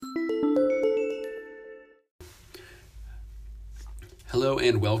Hello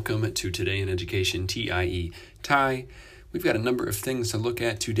and welcome to Today in Education, TIE. We've got a number of things to look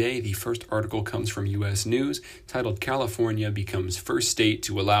at today. The first article comes from U.S. News, titled California Becomes First State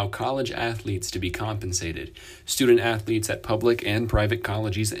to Allow College Athletes to be Compensated. Student athletes at public and private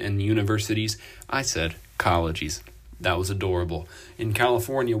colleges and universities. I said colleges. That was adorable. In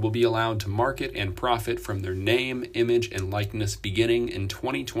California, will be allowed to market and profit from their name, image, and likeness beginning in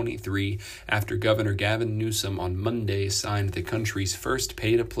 2023 after Governor Gavin Newsom on Monday signed the country's first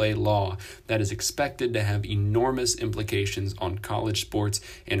pay-to-play law that is expected to have enormous implications on college sports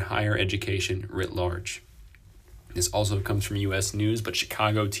and higher education writ large. This also comes from U.S. News, but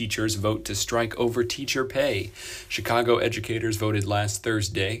Chicago teachers vote to strike over teacher pay. Chicago educators voted last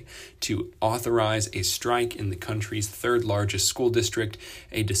Thursday to authorize a strike in the country's third largest school district,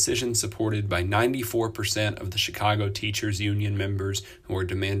 a decision supported by 94% of the Chicago Teachers Union members who are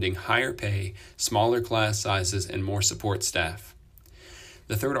demanding higher pay, smaller class sizes, and more support staff.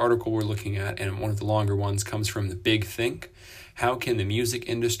 The third article we're looking at, and one of the longer ones, comes from The Big Think. How can the music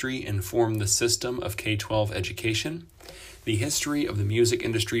industry inform the system of K-12 education? The history of the music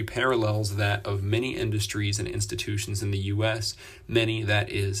industry parallels that of many industries and institutions in the U.S., many, that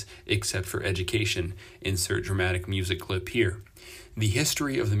is, except for education. Insert dramatic music clip here. The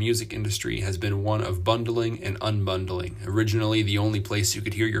history of the music industry has been one of bundling and unbundling. Originally, the only place you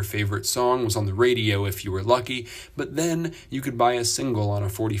could hear your favorite song was on the radio if you were lucky, but then you could buy a single on a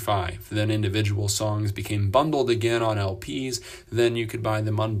 45. Then individual songs became bundled again on LPs, then you could buy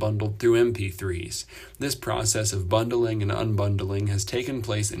them unbundled through MP3s. This process of bundling and unbundling has taken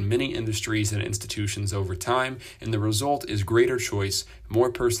place in many industries and institutions over time, and the result is greater choice,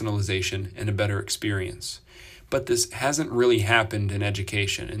 more personalization, and a better experience. But this hasn't really happened in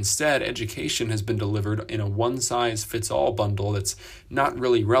education. Instead, education has been delivered in a one-size-fits-all bundle that's not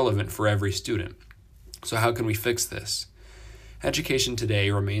really relevant for every student. So how can we fix this? Education today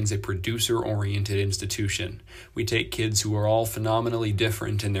remains a producer-oriented institution. We take kids who are all phenomenally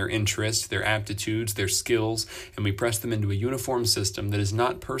different in their interests, their aptitudes, their skills, and we press them into a uniform system that is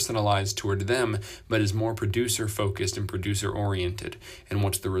not personalized toward them, but is more producer-focused and producer-oriented. And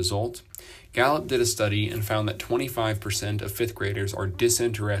what's the result? Gallup did a study and found that 25% of fifth graders are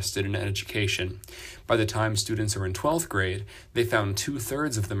disinterested in education. By the time students are in 12th grade, they found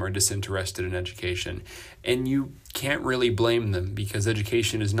 2/3 of them are disinterested in education. And you can't really blame them because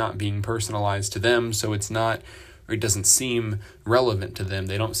education is not being personalized to them, so it doesn't seem relevant to them.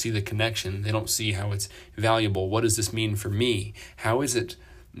 They don't see the connection. They don't see how it's valuable. What does this mean for me? How is it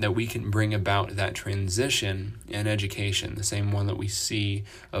that we can bring about that transition in education, the same one that we see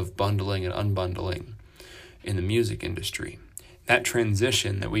of bundling and unbundling in the music industry? That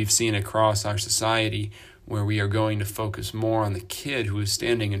transition that we've seen across our society, where we are going to focus more on the kid who is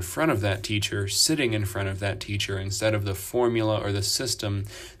standing in front of that teacher, sitting in front of that teacher, instead of the formula or the system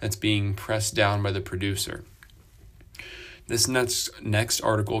that's being pressed down by the producer. This next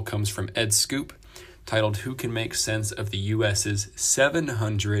article comes from EdScoop, titled Who Can Make Sense of the U.S.'s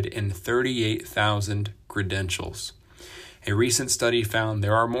 738,000 Credentials? A recent study found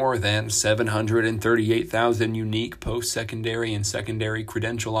there are more than 738,000 unique post-secondary and secondary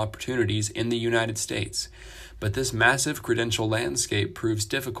credential opportunities in the United States. But this massive credential landscape proves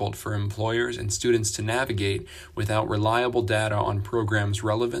difficult for employers and students to navigate without reliable data on programs'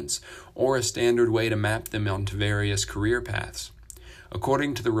 relevance or a standard way to map them onto various career paths.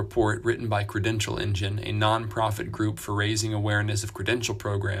 According to the report written by Credential Engine, a nonprofit group for raising awareness of credential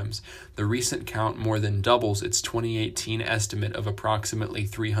programs, the recent count more than doubles its 2018 estimate of approximately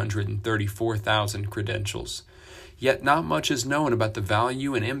 334,000 credentials. Yet not much is known about the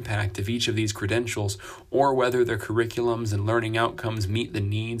value and impact of each of these credentials or whether their curriculums and learning outcomes meet the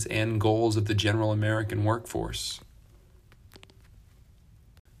needs and goals of the general American workforce.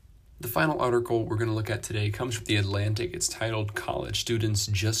 The final article we're going to look at today comes from The Atlantic. It's titled, College Students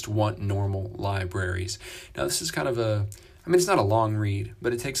Just Want Normal Libraries. Now, this is kind of it's not a long read,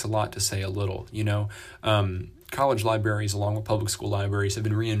 but it takes a lot to say a little, College libraries, along with public school libraries, have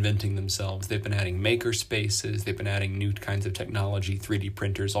been reinventing themselves. They've been adding maker spaces. They've been adding new kinds of technology, 3D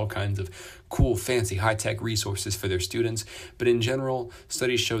printers, all kinds of cool, fancy, high-tech resources for their students. But in general,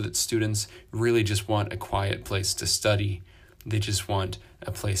 studies show that students really just want a quiet place to study. They just want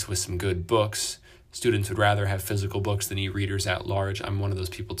a place with some good books. Students would rather have physical books than e-readers at large. I'm one of those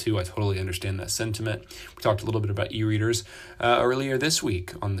people too. I totally understand that sentiment. We talked a little bit about e-readers earlier this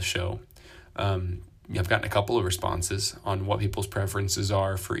week on the show. I've gotten a couple of responses on what people's preferences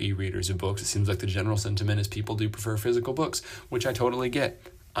are for e-readers of books. It seems like the general sentiment is people do prefer physical books, which I totally get.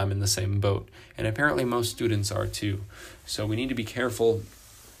 I'm in the same boat. And apparently most students are too. So we need to be careful.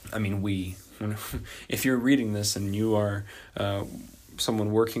 If you're reading this and you are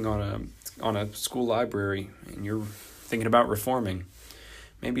someone working on a school library and you're thinking about reforming,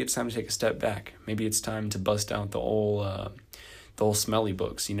 maybe it's time to take a step back. Maybe it's time to bust out the old smelly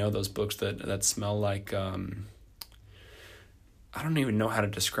books. You know, those books that smell like, I don't even know how to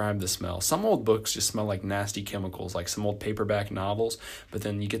describe the smell. Some old books just smell like nasty chemicals, like some old paperback novels, but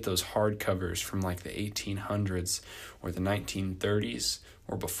then you get those hardcovers from like the 1800s or the 1930s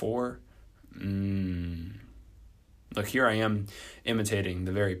or before. Look, here I am imitating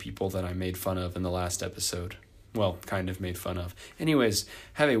the very people that I made fun of in the last episode. Well, kind of made fun of. Anyways,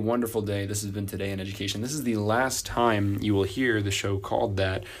 have a wonderful day. This has been Today in Education. This is the last time you will hear the show called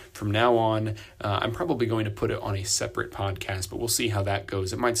that. From now on, I'm probably going to put it on a separate podcast, but we'll see how that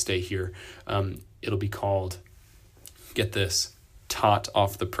goes. It might stay here. It'll be called, get this, Tot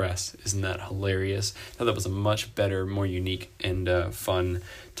Off the Press. Isn't that hilarious? I thought that was a much better, more unique, and fun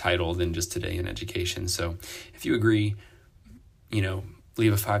title than just Today in Education. So if you agree,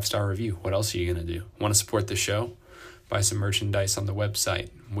 leave a 5-star review. What else are you going to do? Want to support the show? Buy some merchandise on the website,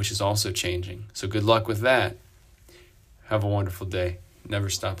 which is also changing. So good luck with that. Have a wonderful day. Never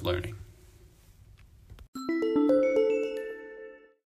stop learning.